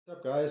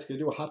What's up, guys? Gonna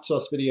do a hot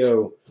sauce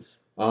video.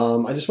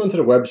 I just went to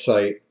the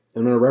website.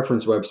 I'm gonna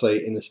reference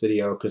website in this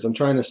video because I'm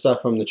trying this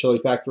stuff from the Chili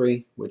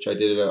Factory, which I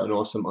did an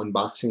awesome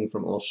unboxing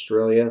from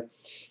Australia,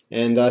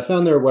 and I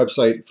found their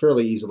website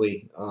fairly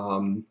easily.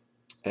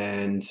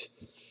 And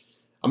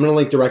I'm gonna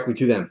link directly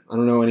to them. I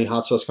don't know any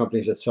hot sauce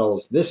companies that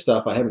sells this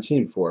stuff. I haven't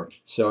seen it before,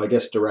 so I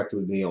guess direct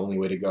would be the only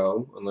way to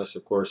go, unless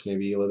of course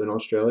maybe you live in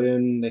Australia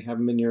and they have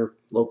them in your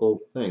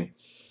local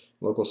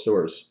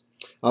stores.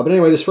 But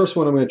anyway, this first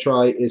one I'm going to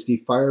try is the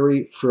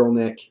Fiery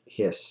Frillneck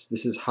Hiss.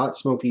 This is hot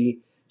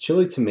smoky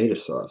chili tomato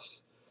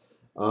sauce.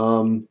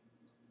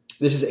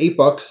 This is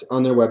 $8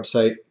 on their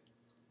website,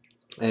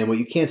 and what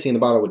you can't see in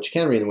the bottle, which you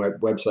can read on the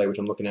website, which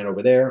I'm looking at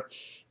over there,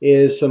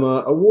 is some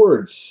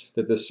awards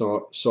that this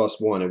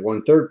sauce won. It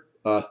won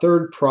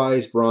third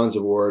prize bronze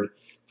award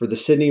for the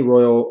Sydney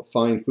Royal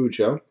Fine Food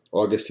Show,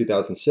 August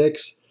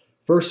 2006.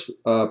 First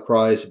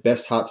prize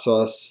best hot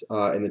sauce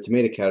in the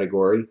tomato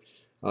category.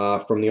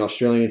 From the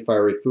Australian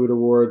Fiery Food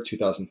Award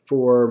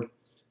 2004,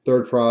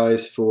 third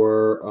prize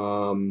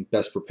for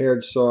best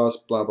prepared sauce,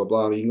 blah blah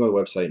blah. I mean, you can go to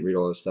the website and read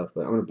all this stuff,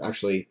 but I'm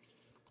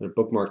gonna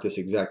bookmark this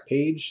exact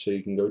page so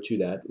you can go to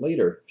that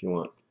later if you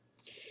want.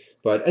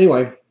 But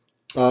anyway,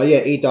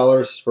 yeah,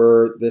 $8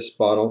 for this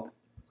bottle.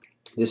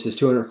 This is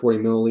 240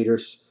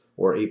 milliliters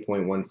or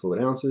 8.1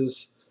 fluid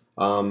ounces.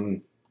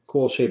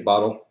 Cool shaped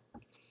bottle.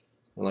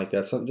 I like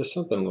that. Just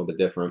something a little bit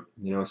different.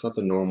 You know, it's not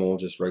the normal,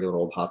 just regular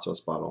old hot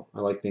sauce bottle.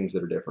 I like things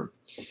that are different.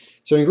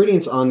 So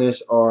ingredients on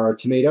this are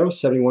tomato,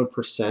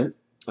 71%,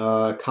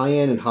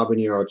 cayenne and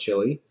habanero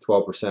chili,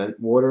 12%,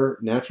 water,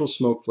 natural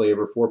smoke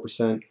flavor,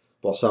 4%,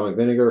 balsamic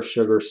vinegar,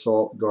 sugar,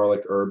 salt,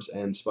 garlic, herbs,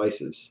 and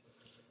spices.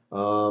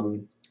 Now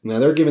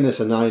they're giving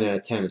this a 9 out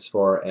of 10 as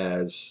far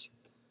as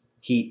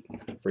heat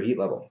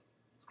level.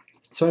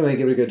 So anyway,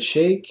 give it a good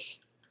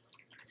shake.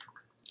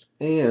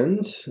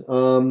 And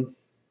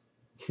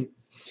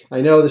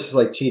I know this is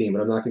like cheating,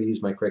 but I'm not going to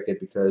use my Cricut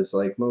because,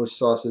 like most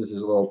sauces,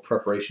 there's a little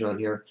preparation on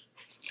here.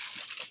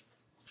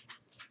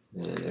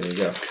 And there you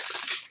go.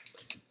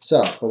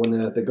 So, but when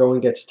the going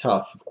gets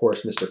tough, of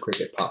course, Mr.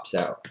 Cricut pops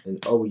out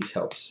and always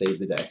helps save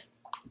the day.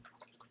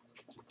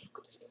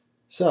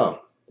 So,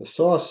 the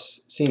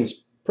sauce seems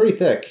pretty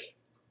thick.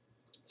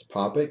 Let's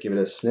pop it, give it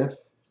a sniff.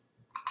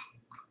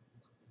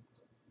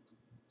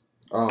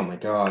 Oh my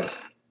God.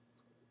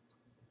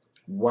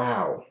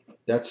 Wow,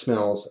 that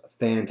smells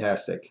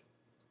fantastic.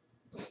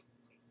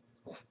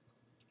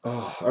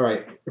 Oh, all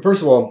right.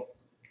 First of all,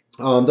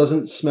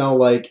 doesn't smell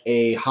like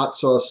a hot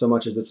sauce so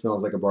much as it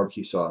smells like a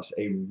barbecue sauce.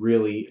 A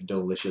really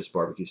delicious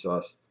barbecue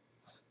sauce.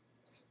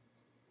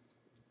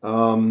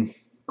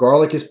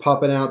 Garlic is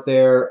popping out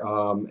there.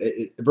 A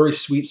very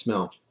sweet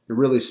smell. It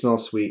really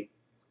smells sweet.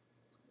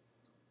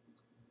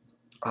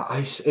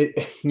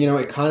 You know,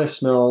 it kind of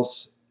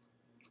smells.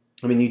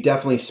 I mean, you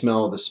definitely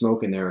smell the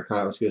smoke in there.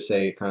 I was gonna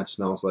say it kind of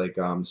smells like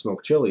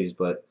smoked chilies,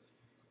 but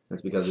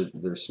that's because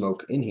there's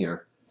smoke in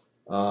here.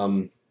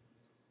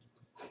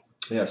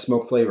 Yeah,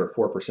 smoke flavor,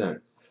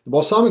 4%. The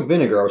balsamic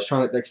vinegar, I was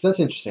trying to, that's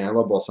interesting. I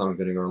love balsamic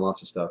vinegar and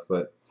lots of stuff,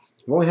 but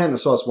I've only had it in a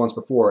sauce once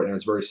before, and it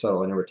was very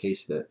subtle. I never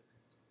tasted it.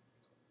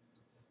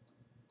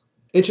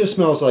 It just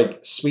smells like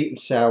sweet and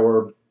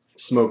sour,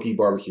 smoky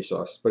barbecue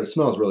sauce, but it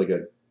smells really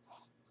good.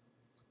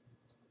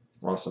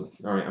 Awesome.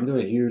 All right, I'm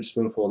doing a huge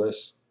spoonful of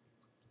this.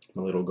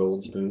 My little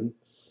gold spoon.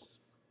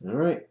 All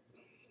right,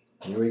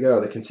 here we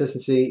go. The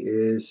consistency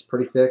is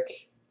pretty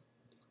thick,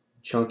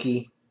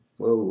 chunky.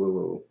 Whoa, whoa,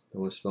 whoa.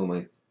 Don't want to spill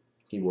my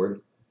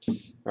keyboard.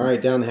 All right,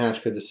 down the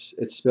hatch because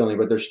it's spilling,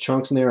 but there's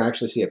chunks in there. I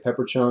actually see a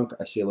pepper chunk.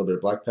 I see a little bit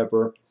of black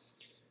pepper.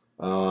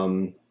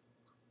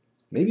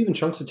 Maybe even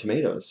chunks of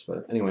tomatoes.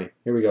 But anyway,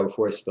 here we go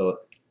before I spill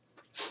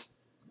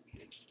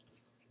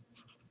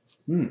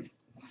it.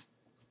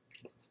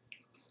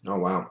 Oh,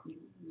 wow.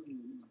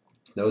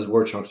 Those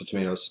were chunks of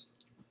tomatoes.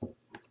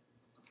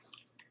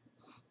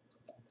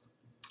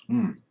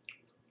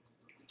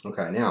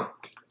 Okay, now,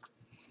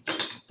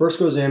 first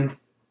goes in.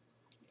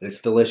 It's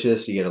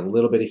delicious. You get a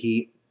little bit of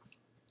heat,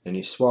 and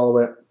you swallow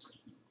it,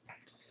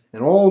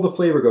 and all the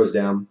flavor goes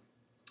down,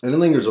 and it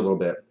lingers a little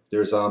bit.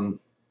 There's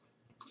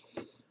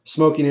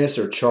smokiness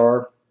or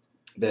char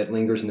that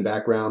lingers in the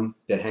background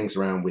that hangs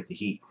around with the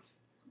heat.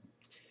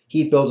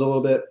 Heat builds a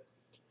little bit.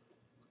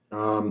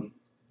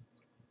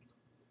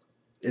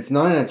 It's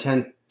 9 out of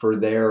 10 for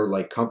their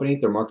company.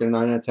 They're marketing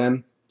 9 out of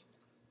 10.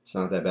 It's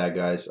not that bad,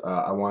 guys.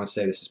 I want to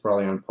say this is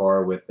probably on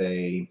par with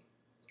a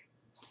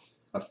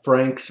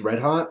Frank's Red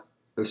Hot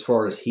as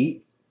far as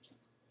heat,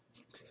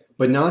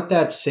 but not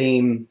that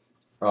same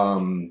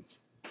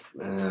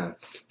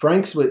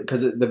Frank's,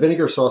 because the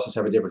vinegar sauces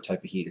have a different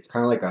type of heat. It's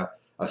kind of like a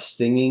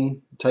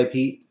stinging type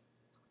heat.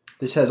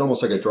 This has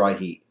almost like a dry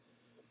heat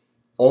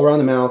all around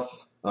the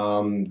mouth.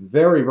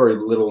 Very, very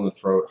little in the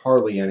throat,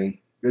 hardly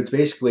any. It's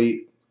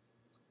basically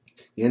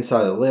the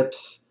inside of the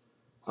lips,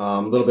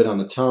 a little bit on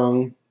the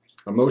tongue,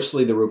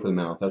 mostly the roof of the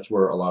mouth. That's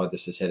where a lot of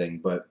this is hitting,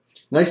 but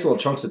nice little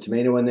chunks of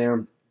tomato in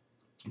there.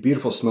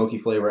 Beautiful smoky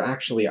flavor.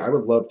 Actually, I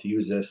would love to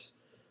use this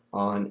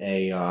on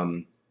a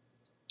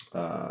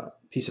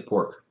piece of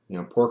pork.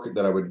 Pork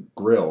that I would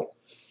grill.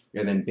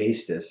 and then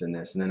baste this in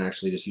this, and then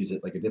actually just use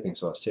it like a dipping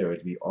sauce too.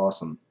 It'd be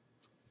awesome.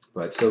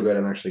 But it's so good,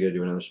 I'm actually going to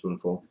do another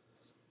spoonful.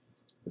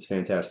 It's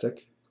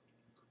fantastic.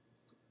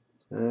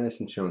 Nice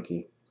and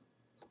chunky.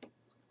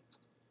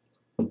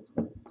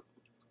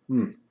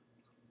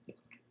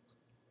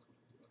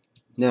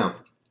 Now,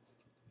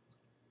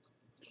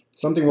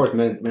 something worth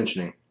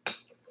mentioning.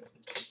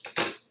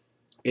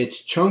 It's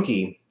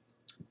chunky,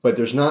 but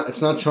it's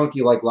not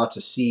chunky like lots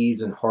of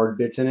seeds and hard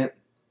bits in it.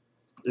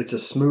 It's a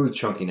smooth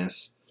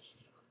chunkiness.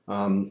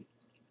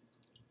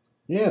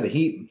 Yeah, the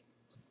heat,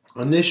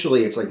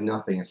 initially it's like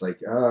nothing. It's like,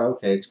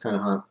 okay, it's kind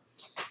of hot.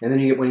 And then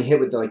when you hit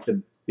with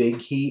the big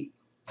heat,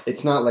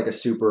 it's not like a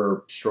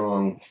super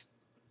strong,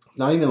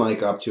 not even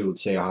like up to,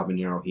 say, a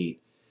habanero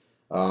heat.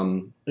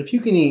 If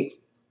you can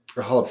eat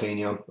a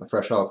jalapeno, a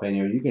fresh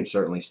jalapeno, you can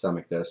certainly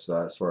stomach this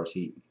as far as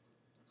heat.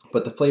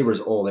 But the flavor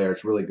is all there.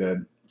 It's really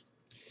good.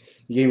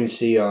 You can even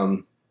see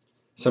some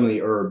of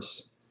the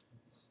herbs,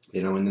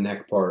 in the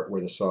neck part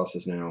where the sauce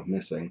is now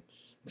missing,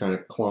 kind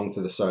of clung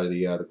to the side of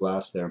the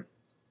glass there.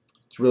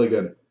 It's really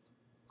good.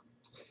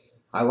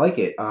 I like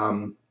it.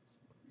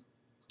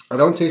 I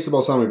don't taste the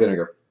balsamic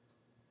vinegar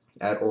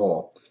at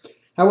all.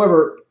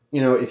 However,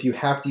 if you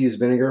have to use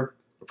vinegar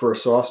for a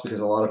sauce, because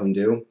a lot of them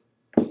do,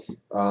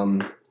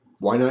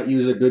 why not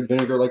use a good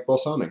vinegar like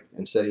balsamic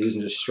instead of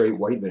using just straight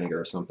white vinegar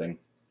or something?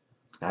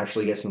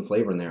 Actually get some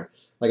flavor in there.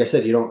 Like I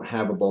said, you don't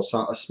have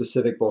a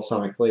specific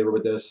balsamic flavor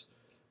with this,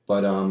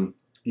 but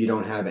you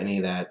don't have any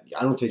of that.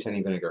 I don't taste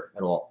any vinegar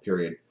at all,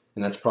 period.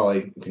 And that's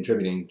probably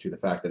contributing to the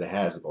fact that it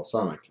has a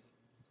balsamic.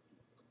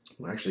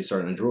 I'm actually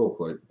starting to drool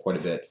quite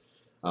a bit.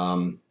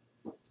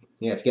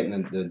 Yeah, it's getting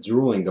the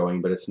drooling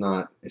going, but it's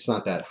not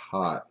that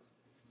hot.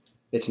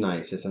 It's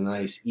nice. It's a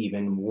nice,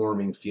 even,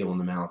 warming feel in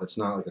the mouth. It's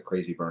not like a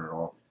crazy burn at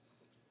all.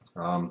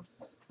 I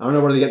don't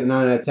know where they get the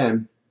 9 out of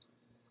 10.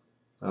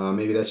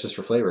 Maybe that's just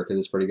for flavor, because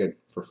it's pretty good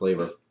for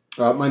flavor.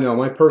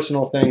 My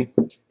personal thing,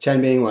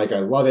 10 being like I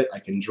love it, I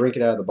can drink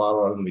it out of the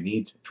bottle, I don't even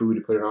need food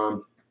to put it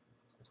on.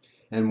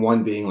 And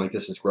 1 being like,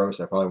 this is gross,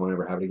 I probably won't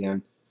ever have it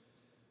again.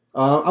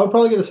 I would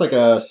probably give this like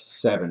a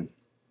 7.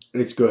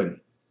 It's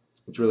good.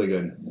 It's really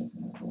good.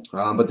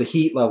 But the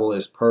heat level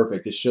is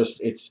perfect. It's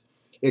just,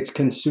 it's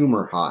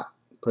consumer hot,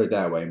 put it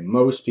that way.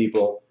 Most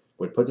people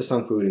would put this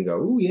on food and go,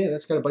 ooh yeah,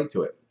 that's got a bite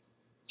to it.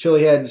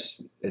 Chili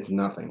heads, it's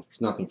nothing.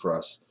 It's nothing for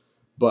us.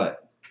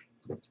 But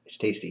it's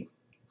tasty.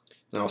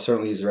 And I'll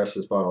certainly use the rest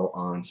of this bottle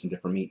on some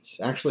different meats.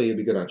 Actually, it'd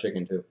be good on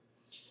chicken too.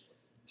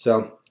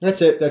 So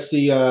that's it. That's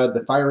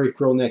the fiery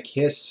Frillneck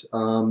Hiss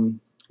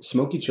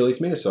smoky chili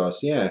tomato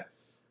sauce. Yeah,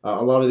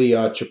 a lot of the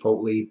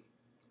Chipotle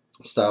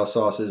style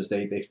sauces,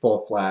 they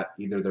fall flat.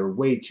 Either they're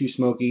way too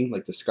smoky,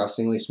 like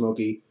disgustingly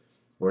smoky,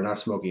 or not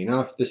smoky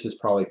enough. This is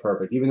probably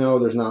perfect. Even though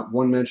there's not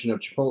one mention of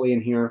Chipotle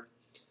in here,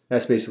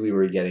 that's basically what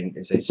you're getting,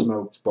 is a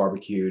smoked,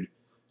 barbecued,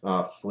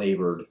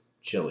 flavored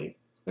chili.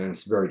 And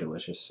it's very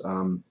delicious.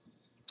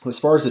 As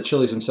far as the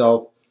chilies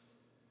themselves,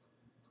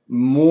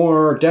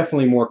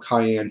 definitely more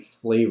cayenne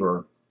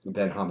flavor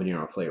than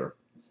habanero flavor.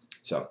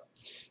 So,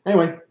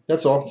 anyway,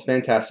 that's all. It's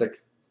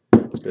fantastic.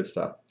 It's good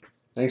stuff.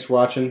 Thanks for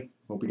watching.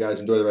 Hope you guys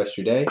enjoy the rest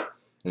of your day,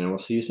 and we'll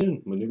see you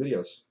soon with new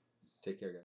videos. Take care, guys.